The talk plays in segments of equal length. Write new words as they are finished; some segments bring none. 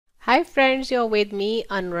Hi friends, you're with me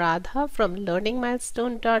Anuradha from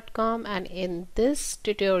learningmilestone.com, and in this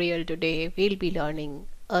tutorial today we'll be learning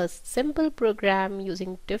a simple program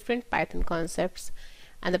using different Python concepts,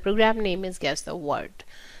 and the program name is guess the word.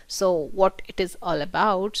 So what it is all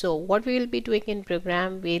about, so what we will be doing in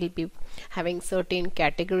program, we'll be having certain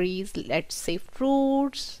categories, let's say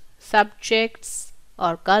fruits, subjects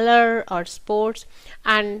or color or sports,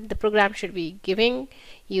 and the program should be giving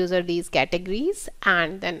user these categories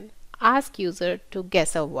and then ask user to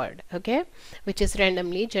guess a word, okay, which is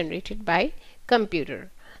randomly generated by computer.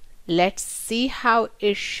 Let's see how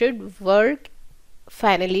it should work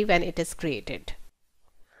finally when it is created.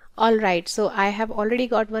 Alright, so I have already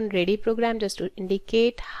got one ready program just to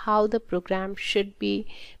indicate how the program should be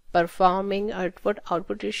performing or what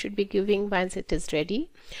output it should be giving once it is ready.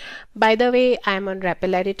 By the way, I am on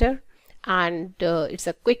REPL editor, and it's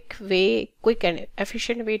a quick and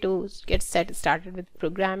efficient way to get started with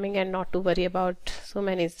programming and not to worry about so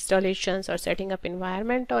many installations or setting up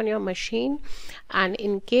environment on your machine. And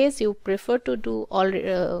in case you prefer to do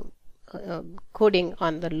all coding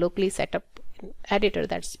on the locally set up editor,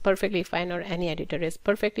 that's perfectly fine, or any editor is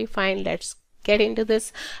perfectly fine. Let's get into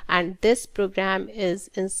this. And this program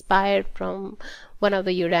is inspired from one of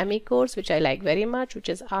the Udemy course which I like very much, which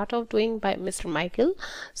is Art of Doing by Mr. Michael.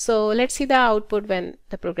 So let's see the output when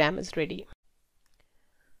the program is ready.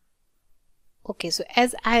 Okay, so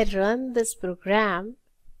as I run this program,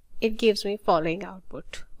 it gives me following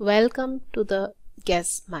output. Welcome to the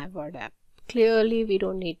Guess My Word app. Clearly we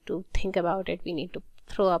don't need to think about it, we need to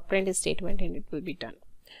throw a print statement and it will be done.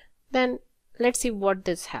 Then let's see what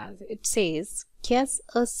this has. It says guess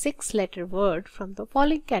a 6-letter word from the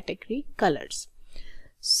following category, colors.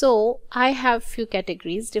 So I have few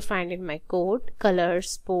categories defined in my code: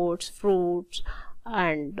 colors, sports, fruits,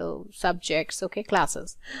 and subjects, okay,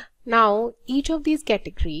 classes. Now each of these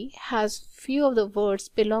category has few of the words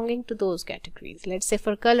belonging to those categories. Let's say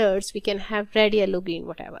for colors we can have red, yellow, green,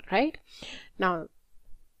 whatever, right? Now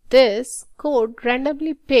this code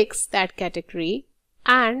randomly picks that category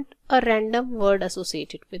and a random word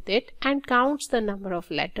associated with it and counts the number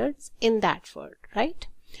of letters in that word, right?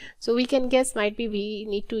 So we can guess, might be we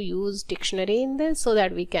need to use dictionary in this so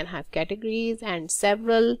that we can have categories and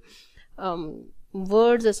several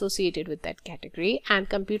words associated with that category, and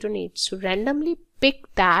computer needs to randomly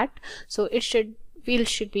pick that. So it should we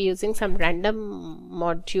should be using some random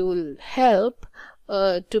module help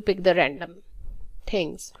to pick the random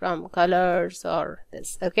things from colors or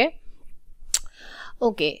this, okay.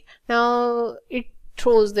 Now it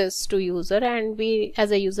throws this to user, and we as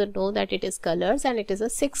a user know that it is colors and it is a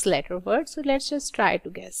 6-letter word. So let's just try to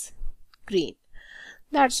guess green.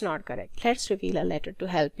 That's not correct. Let's reveal a letter to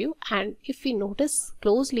help you. And if we notice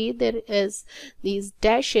closely, there is these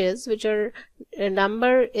dashes which are a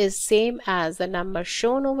number is same as the number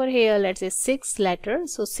shown over here. Let's say 6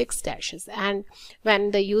 letters, so 6 dashes. And when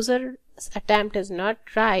the user attempt is not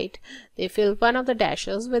right, they fill one of the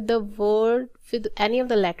dashes with the word, with any of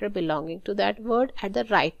the letter belonging to that word at the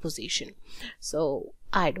right position. So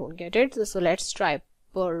I don't get it. So let's try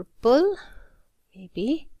purple,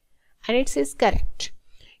 maybe, and it says correct.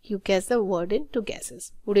 You guess the word in 2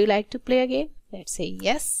 guesses. Would you like to play again? Let's say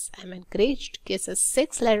yes, I'm encouraged to guess a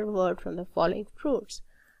 6-letter word from the following fruits.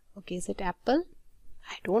 Okay, is it apple?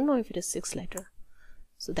 I don't know if it is 6-letter.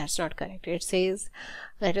 So that's not correct. It says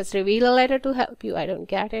let us reveal a letter to help you. I don't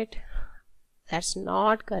get it. That's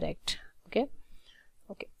not correct. Okay,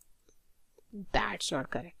 that's not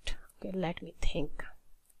correct. Okay, let me think.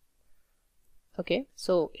 Okay,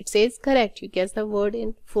 so it says correct. You guess the word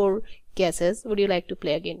in 4 guesses. Would you like to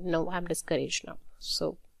play again? No, I'm discouraged now.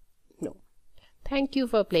 So no. Thank you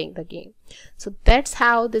for playing the game. So that's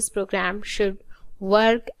how this program should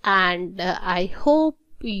work, and I hope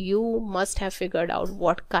you must have figured out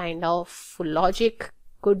what kind of logic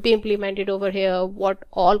could be implemented over here, what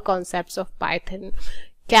all concepts of Python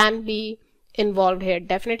can be involved here.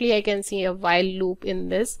 Definitely I can see a while loop in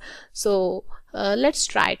this. So let's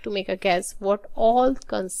try to make a guess what all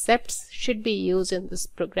concepts should be used in this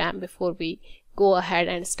program before we go ahead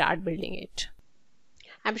and start building it.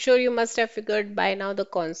 I'm sure you must have figured by now the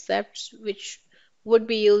concepts which would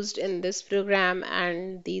be used in this program,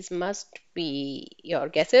 and these must be your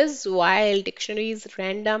guesses. While dictionaries,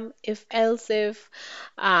 random, if else if,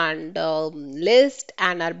 and list,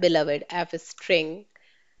 and our beloved f string.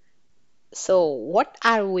 So what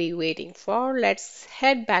are we waiting for? Let's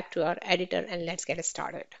head back to our editor and let's get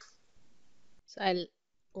started. So I'll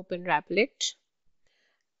open Rapplet,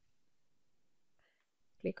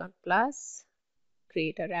 click on plus,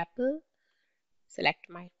 create a REPL, select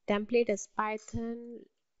my template as Python,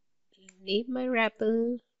 name my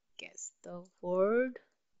REPL, guess the word.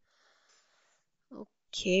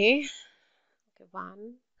 Okay. Okay,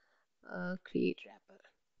 one. Create wrapper.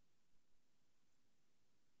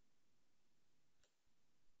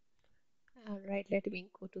 All right, let me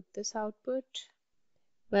go to this output.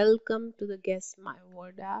 Welcome to the Guess My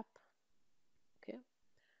Word app. Okay,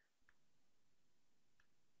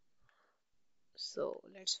 so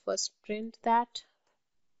let's first print that.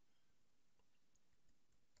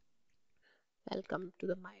 Welcome to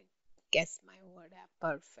the my Guess My Word app.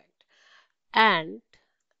 Perfect. And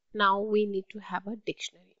now we need to have a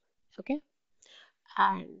dictionary. Okay,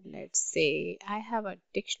 and let's say I have a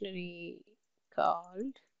dictionary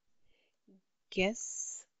called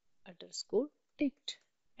guess underscore dict,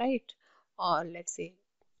 right? Or let's say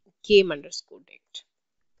game underscore dict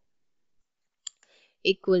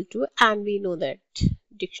equal to, and we know that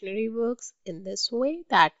dictionary works in this way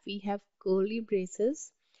that we have curly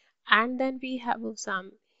braces and then we have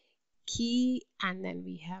some key and then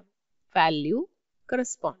we have value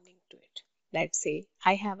corresponding to it. Let's say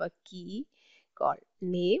I have a key called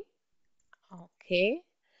name, okay,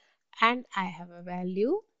 and I have a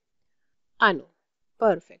value Anu.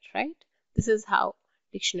 Perfect, right? This is how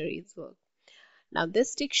dictionaries work. Now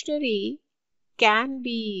this dictionary can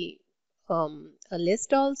be a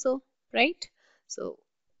list also, right? So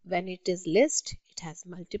when it is list, it has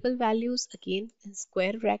multiple values again in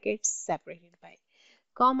square brackets separated by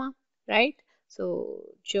comma, right?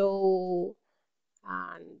 So Joe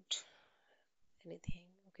and anything,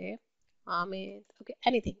 okay? Amit, okay,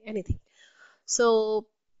 anything. So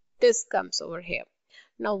this comes over here.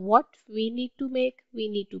 Now what we need to make? We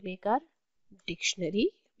need to make our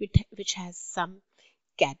dictionary which has some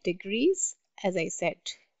categories, as I said,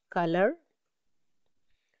 color,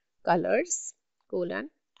 colors, colon,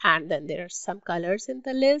 and then there are some colors in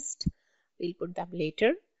the list. We'll put them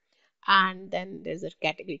later. And then there's a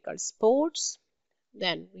category called sports.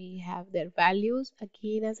 Then we have their values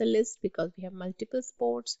again as a list because we have multiple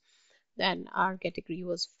sports. Then our category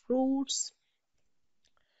was fruits.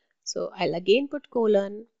 So I'll again put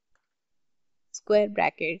colon, square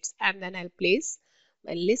brackets, and then I'll place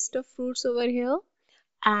my list of fruits over here.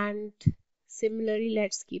 And similarly,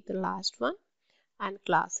 let's keep the last one and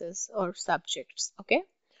classes or subjects, okay,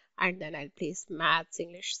 and then I'll place maths,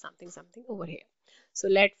 English, something over here. So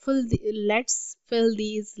let's fill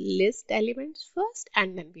these list elements first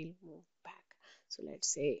and then we'll move back. So let's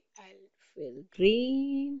say I'll fill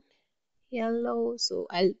green, yellow. So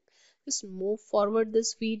I'll just move forward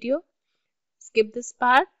this video, skip this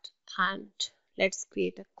part, and let's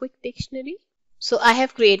create a quick dictionary. So I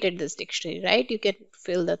have created this dictionary, right? You can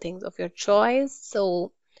fill the things of your choice.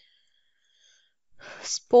 So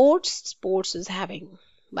sports is having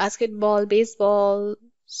basketball, baseball,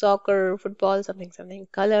 soccer, football, something.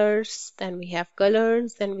 Colors, then we have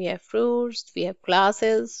colors, then we have fruits, we have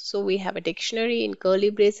classes. So we have a dictionary in curly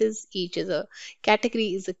braces. Each is a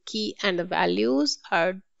category is a key and the values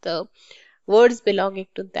are the words belonging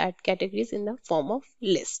to that categories in the form of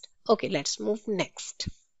list. Okay, let's move next.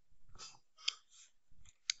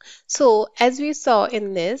 So as we saw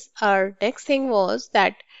in this, our next thing was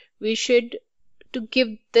that we should to give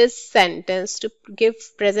this sentence to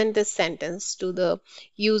present this sentence to the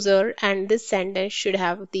user, and this sentence should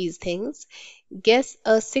have these things. Guess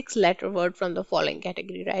a 6-letter word from the following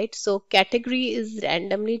category, right? So category is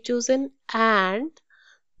randomly chosen and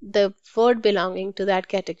the word belonging to that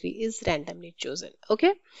category is randomly chosen.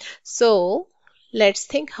 Okay, so let's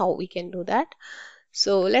think how we can do that.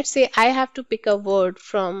 So let's say I have to pick a word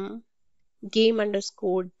from game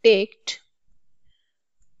underscore dict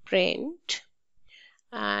print,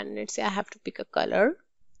 and let's say I have to pick a color,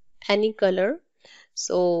 any color.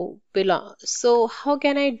 So how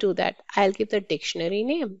can I do that? I'll give the dictionary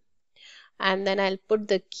name and then I'll put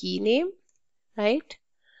the key name, right?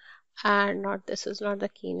 And not, this is not the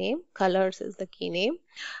key name, colors is the key name.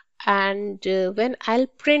 And when I'll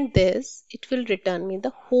print this, it will return me the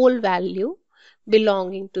whole value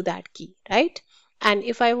belonging to that key, right? And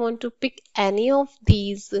if I want to pick any of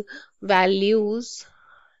these values,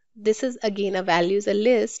 this is again a values a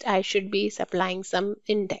list, I should be supplying some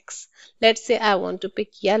index. Let's say I want to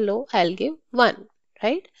pick yellow, I'll give 1,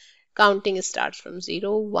 right? Counting starts from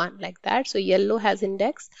 0, 1 like that. So yellow has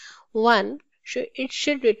index 1, it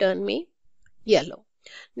should return me yellow.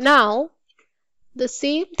 Now the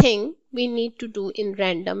same thing we need to do in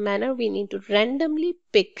random manner. We need to randomly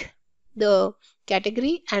pick the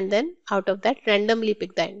category and then out of that randomly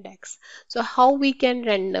pick the index. So how we can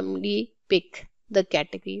randomly pick the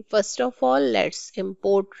category? First of all, let's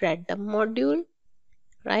import random module,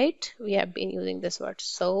 right? We have been using this word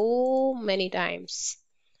so many times.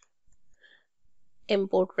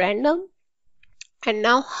 import random. And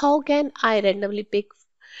now how can I randomly pick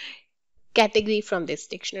category from this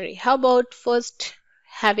dictionary? How about first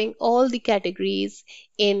having all the categories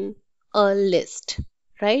in a list,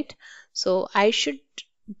 right? So I should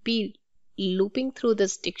be looping through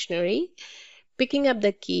this dictionary, picking up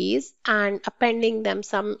the keys and appending them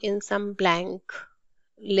some in some blank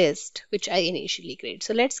list which I initially create.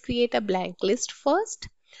 So let's create a blank list first.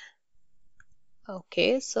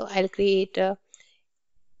 Okay, so I'll create a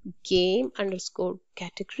game underscore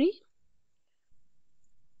category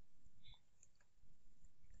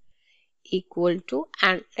equal to,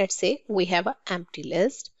 and let's say we have an empty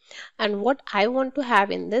list, and what I want to have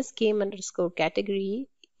in this game underscore category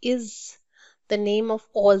is the name of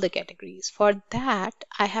all the categories. For that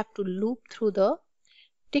I have to loop through the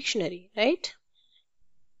dictionary, right?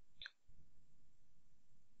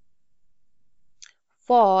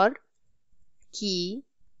 For key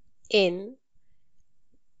in,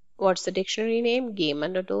 what's the dictionary name? Game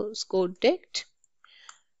underscore dict.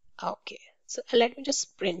 Okay, so let me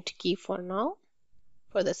just print key for now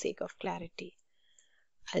for the sake of clarity.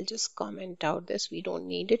 I'll just comment out this, we don't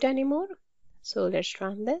need it anymore. So let's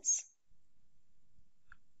run this.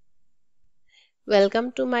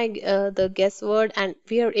 Welcome to my the guess word, and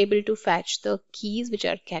we are able to fetch the keys which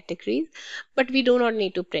are categories, but we do not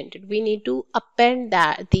need to print it. We need to append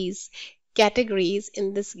that these categories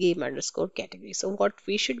in this game underscore category. So what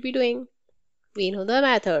we should be doing, we know the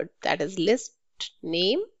method, that is list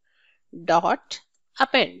name dot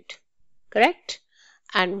append, correct?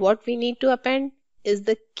 And what we need to append is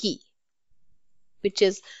the key, which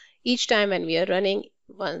is each time when we are running,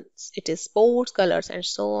 once it is sports, colors, and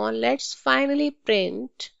so on. Let's finally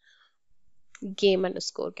print game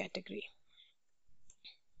underscore category.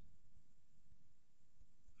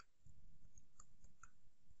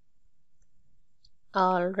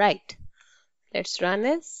 All right, let's run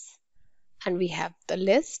this, and we have the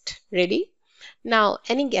list ready. Now,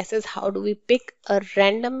 any guesses how do we pick a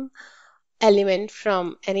random element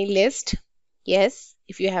from any list? Yes,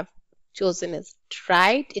 if you have chosen it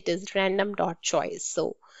right, it is random.choice.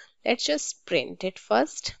 So let's just print it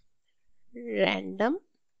first.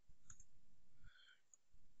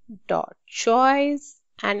 Random.choice,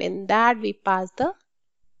 and in that we pass the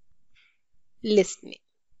list name.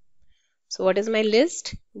 So what is my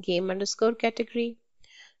list? Game underscore category.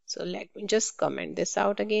 So let me just comment this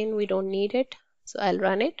out again. We don't need it. So I'll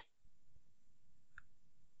run it.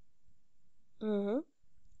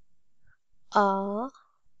 Oh,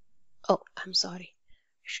 I'm sorry.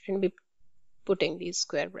 I shouldn't be putting these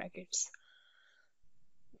square brackets.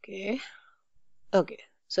 Okay. Okay.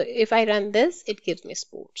 So if I run this, it gives me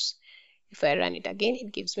sports. If I run it again,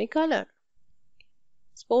 it gives me color.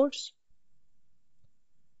 Sports,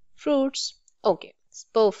 fruits. Okay, it's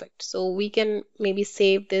perfect. So we can maybe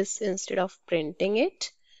save this instead of printing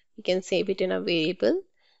it. We can save it in a variable.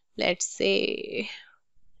 Let's say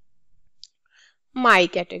my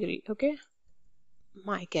category. Okay,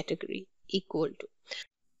 my category equal to.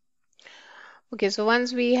 Okay, so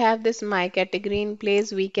once we have this my category in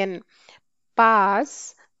place, we can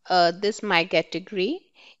pass this my category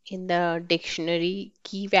in the dictionary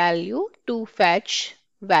key value to fetch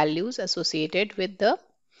values associated with the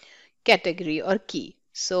category or key.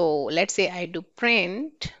 So let's say I do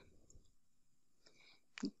print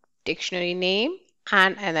dictionary name,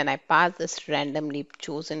 and then I pass this randomly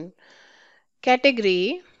chosen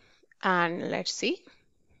category, and let's see.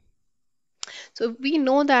 So we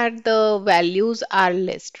know that the values are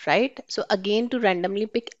list, right? So again, to randomly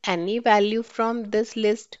pick any value from this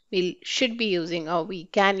list, we should be using, or we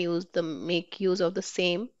can use the make use of the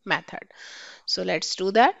same method. So let's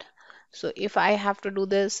do that. So if I have to do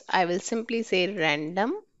this, I will simply say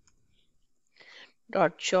random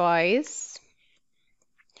dot choice,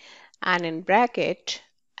 and in bracket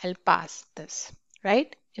I'll pass this,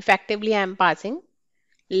 right? Effectively I'm passing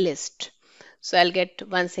list. So I'll get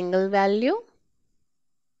one single value,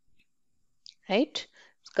 right?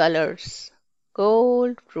 Colors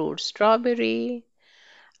gold, fruit strawberry,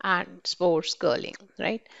 and sports curling,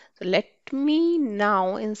 right? So let me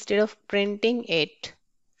now, instead of printing it,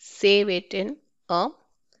 save it in a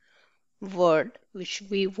word which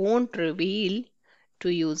we won't reveal to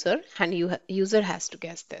user, and user has to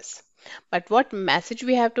guess this. But what message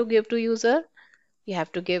we have to give to user? We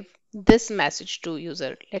have to give this message to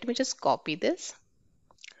user. Let me just copy this.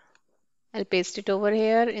 I'll paste it over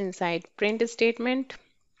here inside print statement.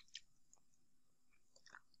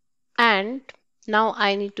 And now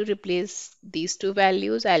I need to replace these two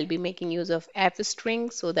values. I'll be making use of f string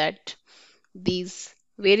so that these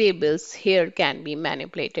variables here can be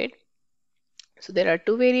manipulated. So there are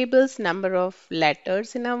two variables, number of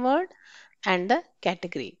letters in a word and the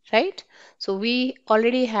category, right? So we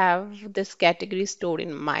already have this category stored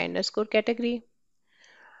in my underscore category.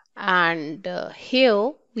 And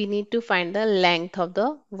here we need to find the length of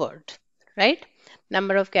the word, right?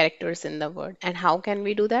 Number of characters in the word. And how can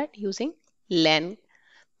we do that? Using len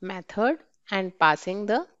method and passing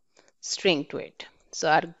the string to it. So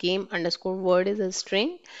our game underscore word is a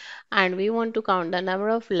string and we want to count the number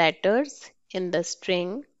of letters in the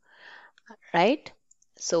string, right?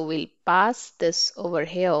 So we'll pass this over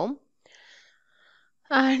here.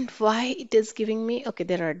 And why it is giving me, okay,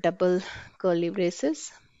 there are double curly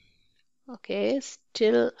braces. Okay,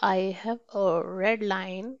 still I have a red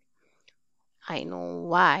line. I know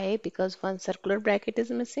why, because one circular bracket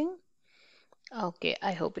is missing. Okay,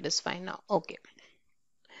 I hope it is fine now. Okay,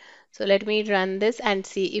 so let me run this and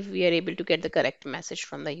see if we are able to get the correct message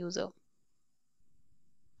from the user.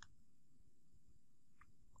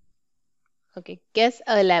 Okay, guess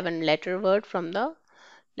a 11 letter word from the,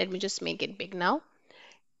 let me just make it big now.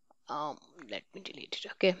 Um, Let me delete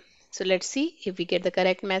it. Okay, so let's see if we get the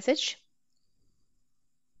correct message.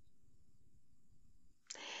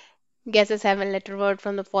 Guess a 7 letter word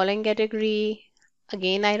from the following category.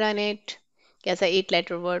 Again, I run it. Guess a 8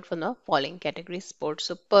 letter word from the following category sports.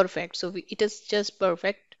 So perfect. So it is just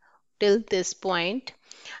perfect till this point.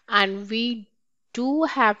 And we do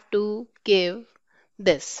have to give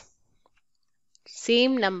this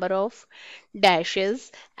same number of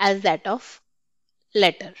dashes as that of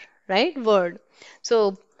letter, right? Word.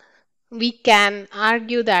 So we can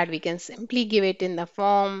argue that we can simply give it in the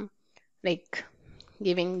form like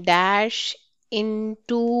giving dash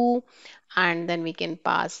into and then we can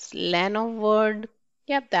pass len of word.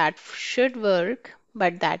 Yep, that should work,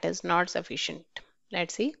 but that is not sufficient.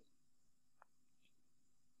 Let's see.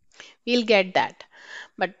 We'll get that.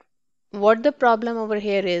 But what the problem over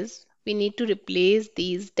here is, we need to replace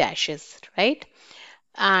these dashes, right?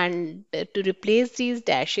 And to replace these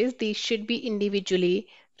dashes, these should be individually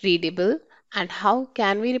readable. And how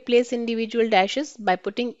can we replace individual dashes? By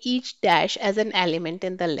putting each dash as an element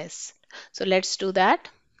in the list. So let's do that.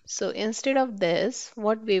 So instead of this,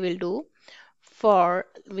 what we will do,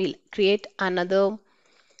 we'll create another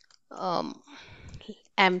um,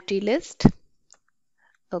 empty list.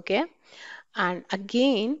 Okay. And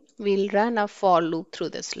again, we'll run a for loop through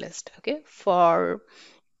this list. Okay.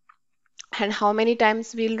 And how many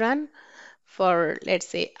times we'll run? For let's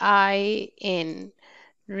say I in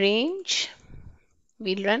range,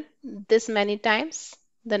 we'll run this many times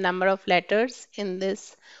the number of letters in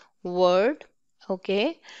this word.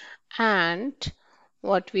 Okay, and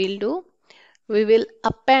what we'll do, we will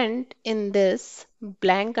append in this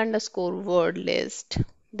blank underscore word list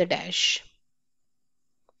the dash.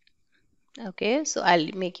 Okay, so I'll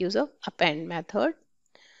make use of append method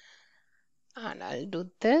and I'll do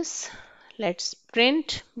this. Let's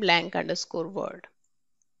print blank underscore word.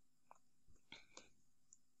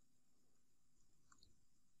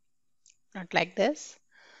 Not like this.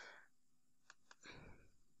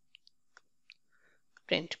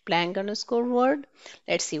 Print blank underscore word.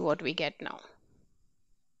 Let's see what we get now.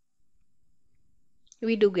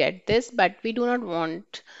 We do get this, but we do not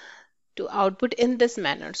want to output in this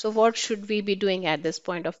manner. So what should we be doing at this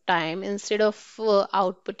point of time? Instead of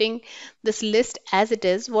outputting this list as it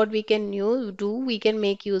is, what we can do, we can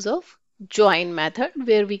make use of join method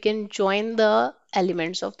where we can join the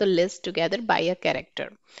elements of the list together by a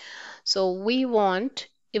character. So we want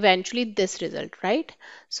eventually this result, right?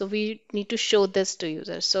 So we need to show this to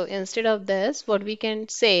users. So instead of this, what we can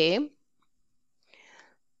say,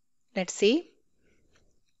 let's see,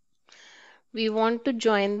 we want to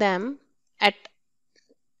join them at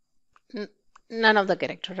none of the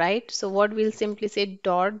character, right? So what we'll simply say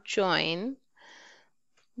dot join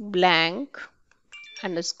blank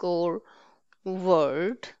underscore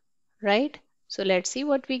word, right? So let's see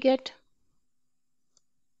what we get.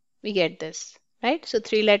 We get this, right? So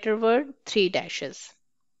 3 letter word, 3 dashes.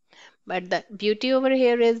 But the beauty over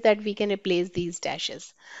here is that we can replace these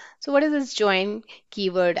dashes. So what is this join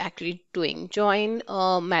keyword actually doing? Join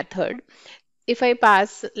method. If I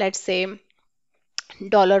pass, let's say,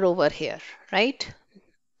 dollar over here, right?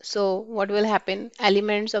 So what will happen?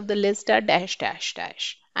 Elements of the list are dash dash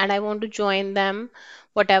dash. And I want to join them,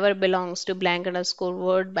 whatever belongs to blank underscore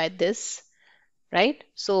word by this, right?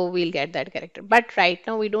 So we'll get that character. But right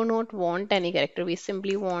now we do not want any character. We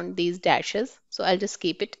simply want these dashes. So I'll just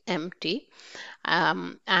keep it empty.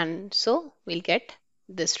 And so we'll get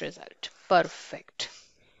this result. Perfect.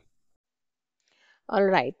 All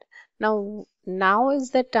right. Now is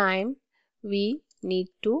the time we need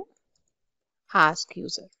to ask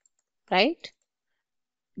user, right?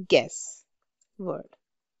 guess word.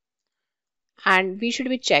 And we should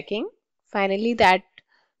be checking finally that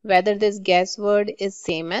whether this guess word is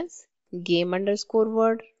same as game underscore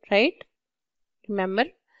word, right? Remember,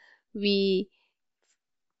 we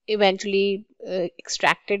eventually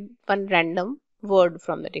extracted one random word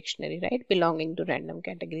from the dictionary, right, belonging to random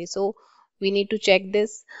category. So we need to check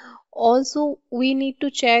this. Also, we need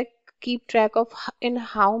to keep track of in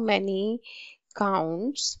how many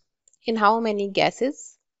counts, in how many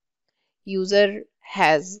guesses user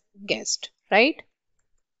has guessed, right?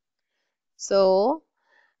 So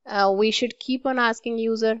we should keep on asking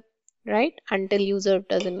user, right, until user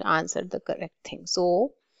doesn't answer the correct thing.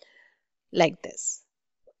 So like this,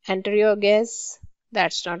 enter your guess,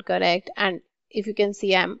 that's not correct. And if you can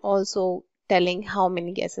see, I'm also telling how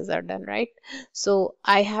many guesses are done, right? So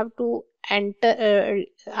I have to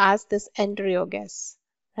ask this enter your guess,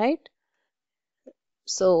 right?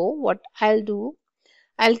 So what I'll do,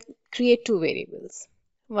 I'll create two variables.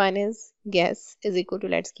 One is guess is equal to,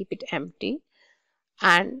 let's keep it empty,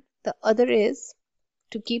 and the other is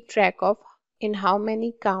to keep track of in how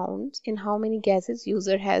many counts, in how many guesses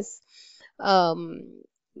user has um,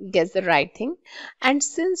 guessed the right thing. And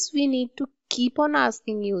since we need to keep on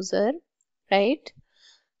asking user, right,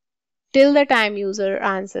 till the time user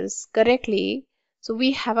answers correctly, so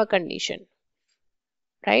we have a condition,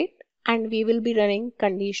 right? And we will be running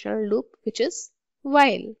conditional loop, which is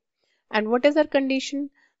while. And what is our condition?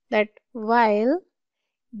 That while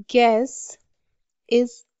guess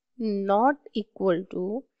is not equal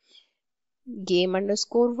to game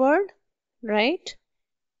underscore word, right?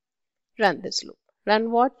 Run this loop.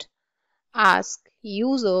 Run what? Ask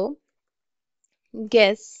user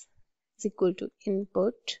guess is equal to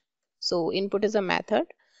input. So input is a method,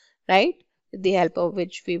 right? With the help of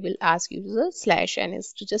which we will ask user slash n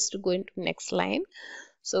is to just to go into next line.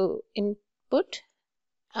 So input,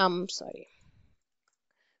 sorry,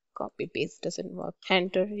 copy paste doesn't work.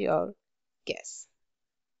 Enter your guess.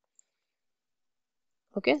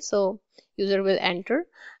 Okay, so user will enter.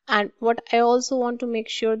 And what I also want to make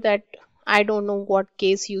sure that I don't know what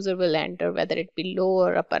case user will enter, whether it be low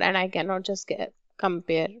or upper, and I cannot just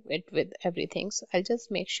compare it with everything. So I'll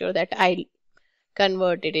just make sure that I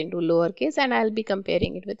convert it into lowercase and I'll be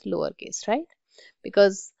comparing it with lowercase, right?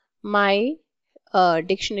 Because my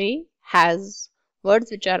dictionary has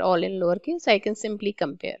words which are all in lowercase. I can simply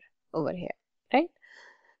compare over here, right?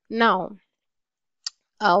 Now,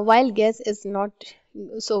 while guess is not,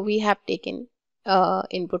 so we have taken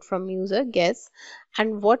input from user guess,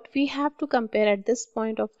 and what we have to compare at this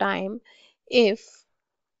point of time, if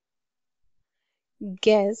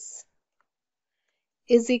guess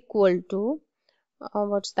is equal to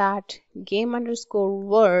what's that, game underscore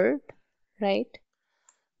word, right?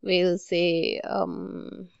 We'll say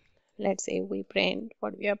let's say we print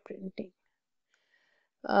what we are printing,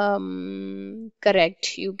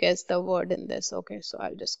 correct, you guess the word in this. Okay, so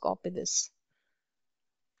I'll just copy this.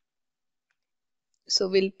 So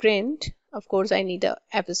we'll print, of course I need a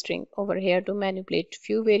f string over here to manipulate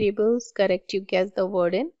few variables. Correct, you guess the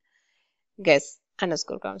word in guess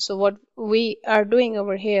underscore count. So what we are doing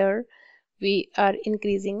over here, we are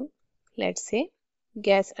increasing, let's say,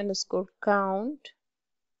 guess underscore count.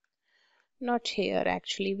 Not here,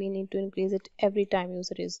 actually we need to increase it every time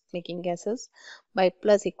user is making guesses by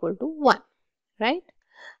plus equal to 1, right?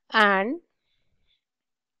 And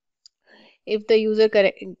if the user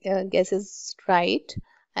guesses right,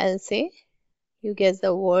 I'll say you guess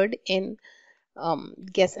the word in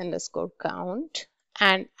guess underscore count,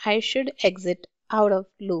 and I should exit out of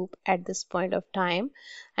loop at this point of time.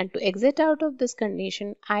 And to exit out of this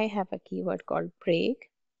condition, I have a keyword called break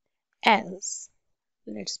else.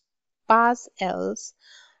 Let's pass else.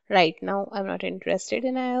 Right now I'm not interested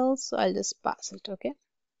in else, so I'll just pass it.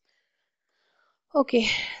 Okay,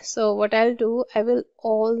 so what I'll do, I will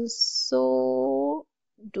also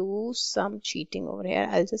do some cheating over here.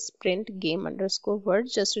 I'll just print game underscore word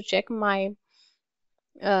just to check my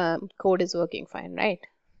code is working fine, right?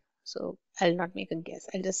 So I'll not make a guess,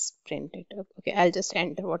 I'll just print it. Okay, I'll just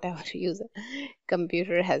enter whatever user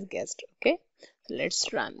computer has guessed. Okay, so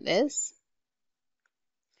let's run this.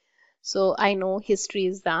 So I know history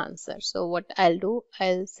is the answer. So what I'll do,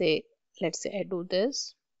 I'll say, let's say I do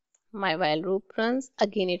this, my while loop runs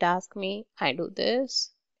again, it asks me, I do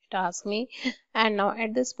this, it asks me, and now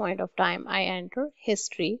at this point of time I enter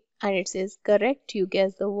history and it says correct, you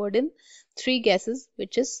guess the word in 3 guesses,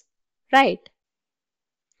 which is right.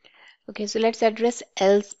 Okay, so let's address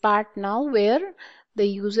else part now, where the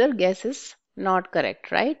user guesses not correct,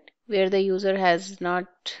 right? where the user has not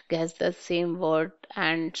guessed the same word.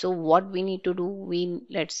 And so what we need to do,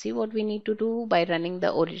 let's see what we need to do by running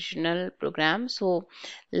the original program. So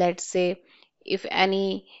let's say if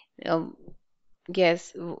any um,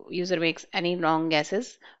 guess user makes any wrong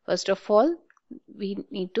guesses, first of all we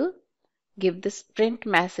need to give this print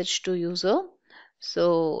message to user.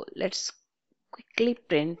 So let's quickly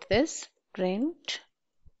print this, print.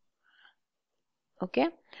 Okay,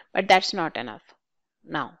 but that's not enough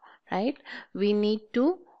now, right? We need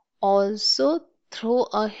to also throw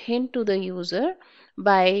a hint to the user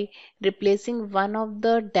by replacing one of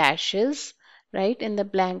the dashes, right, in the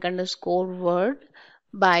blank underscore word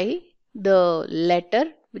by the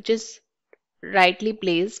letter which is rightly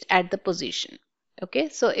placed at the position. Okay,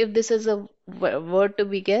 so if this is a word to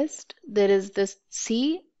be guessed, there is this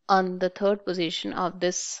C on the third position of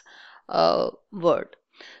this word.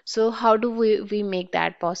 So how do we make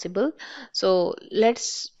that possible? So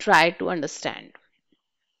let's try to understand.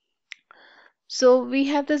 So we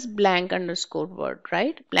have this blank underscore word,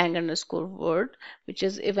 right? Blank underscore word, which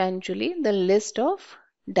is eventually the list of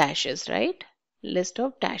dashes, right? List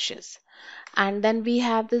of dashes. And then we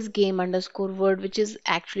have this game underscore word, which is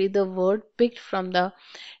actually the word picked from the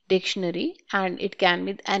dictionary, and it can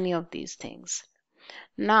be any of these things.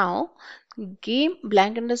 Now, game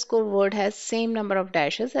blank underscore word has same number of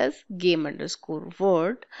dashes as game underscore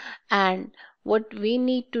word, and what we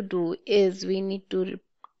need to do is we need to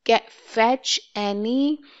fetch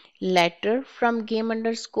any letter from game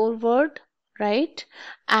underscore word, right,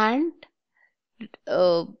 and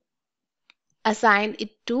uh, assign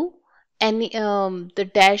it to any the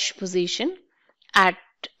dash position at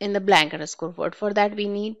in the blank underscore word. For that we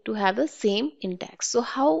need to have the same index. So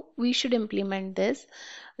how we should implement this?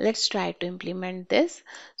 Let's try to implement this.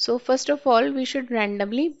 So first of all we should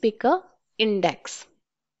randomly pick a index.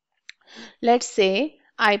 Let's say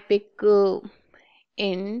I pick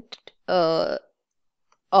int of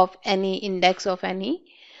any index of any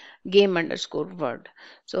game underscore word.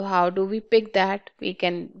 So how do we pick that? We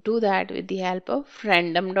can do that with the help of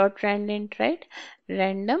random.randint, right?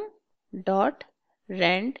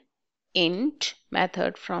 Random.randint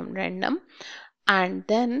method from random. And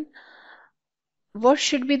then what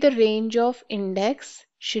should be the range of index?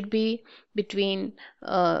 Should be between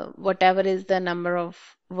whatever is the number of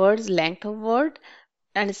words, length of word,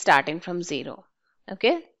 and starting from 0.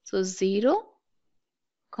 Okay, so 0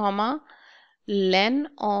 comma len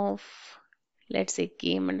of, let's say,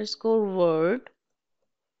 game underscore word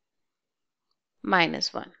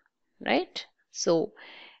minus 1, right? So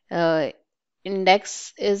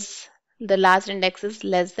index is, the last index is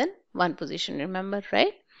less than 1 position, remember,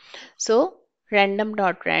 right? So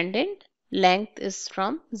random.randint length is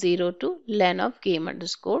from 0 to len of game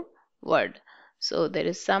underscore word. So there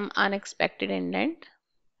is some unexpected indent.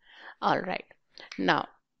 All right, now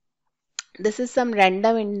this is some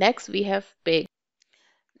random index we have picked.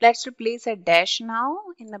 Let's replace a dash now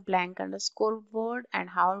in a blank underscore word. And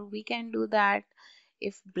how we can do that?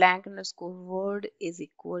 If blank underscore word is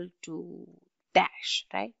equal to dash,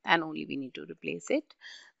 right? And only we need to replace it.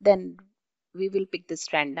 Then we will pick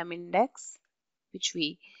this random index, which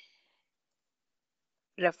we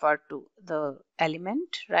refer to the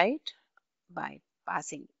element, right? By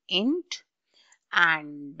passing int.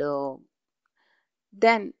 And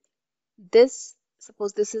then this,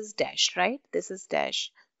 suppose this is dash, right? This is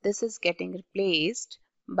dash. This is getting replaced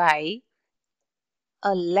by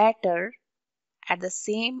a letter at the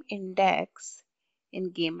same index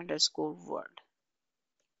in game underscore word,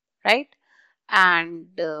 right?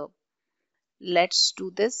 And let's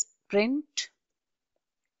do this print.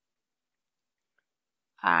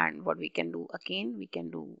 And what we can do again, we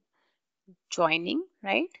can do joining,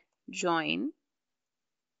 right? Join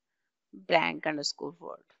blank underscore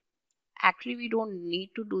word. Actually, we don't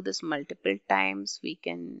need to do this multiple times.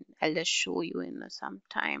 I'll just show you in some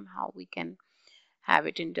time how we can have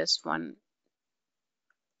it in just one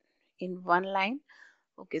line.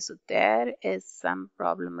 Okay, so there is some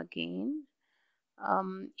problem again.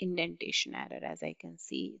 Indentation error, as I can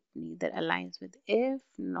see, it neither aligns with if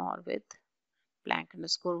nor with blank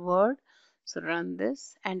underscore word. So run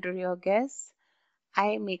this, enter your guess.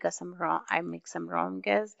 I make some wrong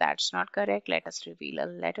guess. That's not correct. Let us reveal a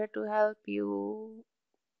letter to help you.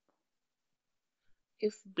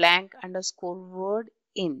 If blank underscore word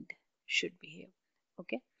end should be here.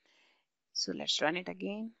 Okay, so let's run it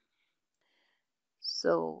again.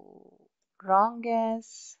 So wrong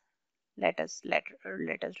guess. Let us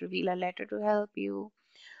reveal a letter to help you.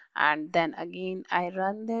 And then again I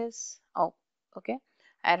run this. Oh, okay,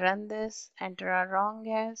 I run this, enter a wrong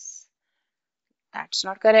guess, That's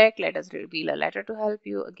not correct. Let us reveal a letter to help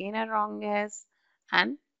you. Again, a wrong guess,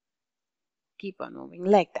 and keep on moving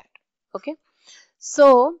like that. Okay.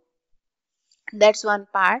 So that's one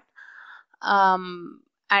part. And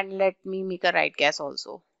let me make a right guess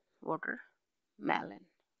also. Watermelon.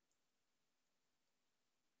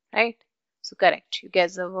 Right? So correct. You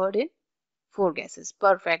guess the word in four guesses.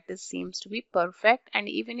 Perfect. This seems to be perfect. And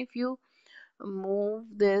even if you move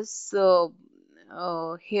this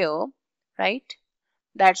here, right?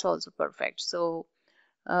 That's also perfect. So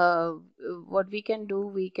uh, what we can do,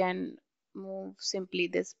 we can move simply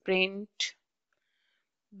this print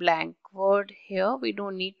blank word here. We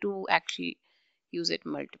don't need to actually use it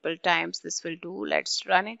multiple times. This will do. Let's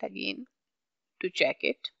run it again to check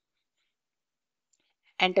it.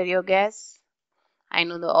 Enter your guess. I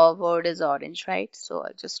know the word is orange, right? So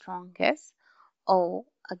I'll just wrong guess. Oh,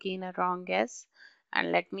 again a wrong guess.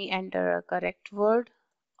 And let me enter a correct word,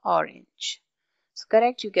 orange. So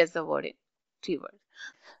correct, you guess the word in three words.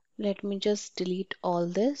 Let me just delete all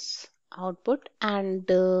this output,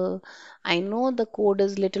 and I know the code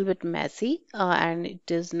is little bit messy and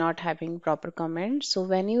it is not having proper comments. So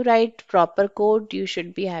when you write proper code, you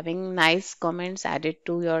should be having nice comments added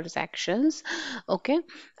to your sections. Okay.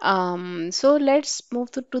 So let's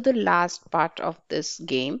move to the last part of this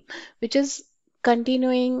game, which is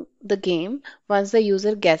continuing the game. Once the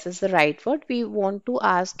user guesses the right word, we want to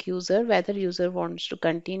ask user whether user wants to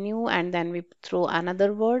continue, and then we throw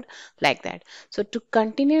another word like that. So to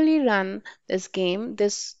continually run this game,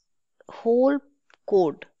 this whole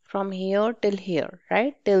code from here till here,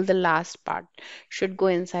 right, till the last part should go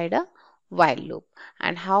inside a while loop.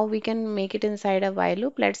 And how we can make it inside a while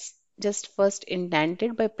loop? Let's just first indent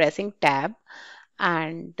it by pressing tab,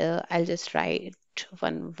 and I'll just write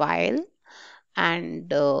one while, and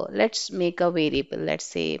let's make a variable. Let's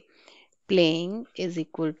say playing is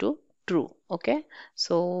equal to true. Okay,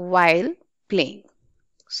 so while playing,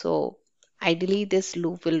 so ideally this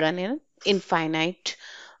loop will run in infinite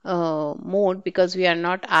mode because we are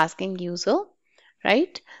not asking user,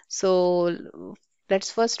 right? So let's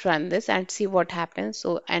first run this and see what happens.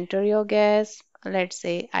 So enter your guess. Let's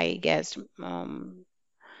say I guessed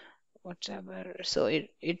whatever. So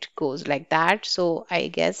it goes like that. So I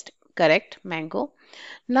guessed correct, mango.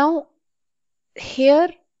 Now here,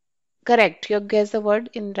 correct, you guess the word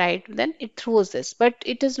in right, then it throws this, but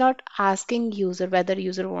it is not asking user whether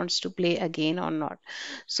user wants to play again or not.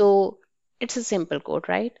 So it's a simple code,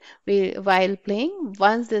 right? We while playing,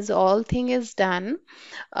 once this all thing is done,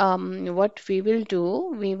 what we will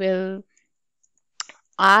do, we will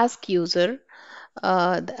ask user,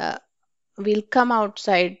 we'll come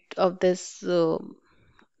outside of this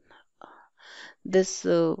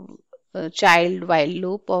child while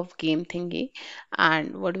loop of game thingy,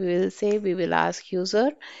 and what we will say, we will ask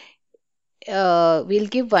user, we'll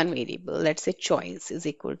give one variable. Let's say choice is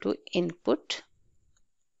equal to input,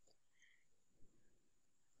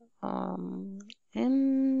 um,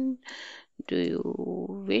 and do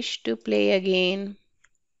you wish to play again,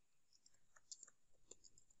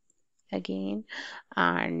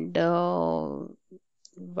 and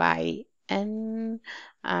yn,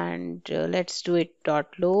 and let's do it dot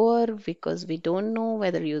lower because we don't know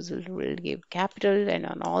whether user will give capital and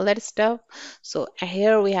on all that stuff. So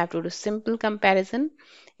here we have to do simple comparison.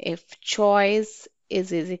 If choice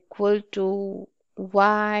is equal to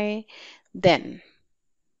y, then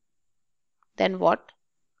what?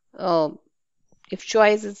 uh, if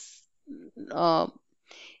choice is uh,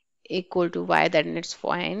 equal to y, then it's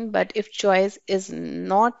fine. But if choice is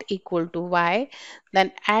not equal to y,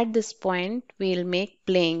 then at this point we'll make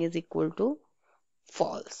playing is equal to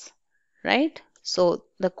false, right? So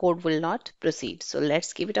the code will not proceed. So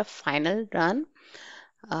let's give it a final run.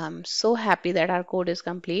 I'm so happy that our code is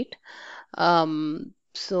complete.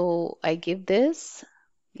 So I give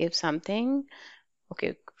something,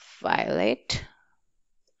 okay, Violet,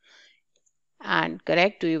 and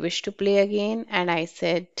correct, do you wish to play again? And I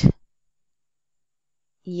said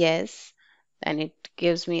yes. Then it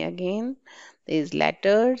gives me again these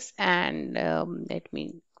letters, and let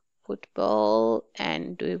me football,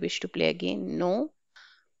 and do you wish to play again? No.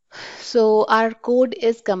 So our code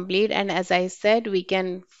is complete, and as I said, we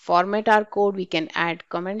can format our code, we can add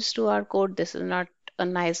comments to our code. This is not a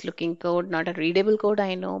nice looking code, not a readable code,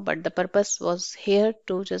 I know, but the purpose was here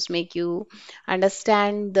to just make you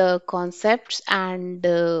understand the concepts and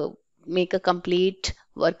make a complete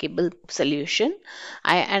workable solution.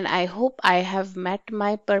 I hope I have met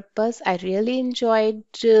my purpose. I really enjoyed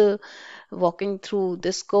walking through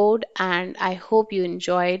this code, and I hope you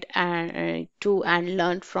enjoyed and too and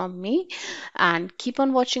learned from me. And keep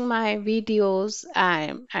on watching my videos.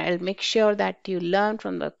 I'll make sure that you learn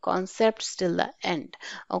from the concepts till the end.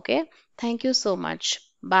 Okay, thank you so much.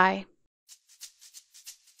 Bye.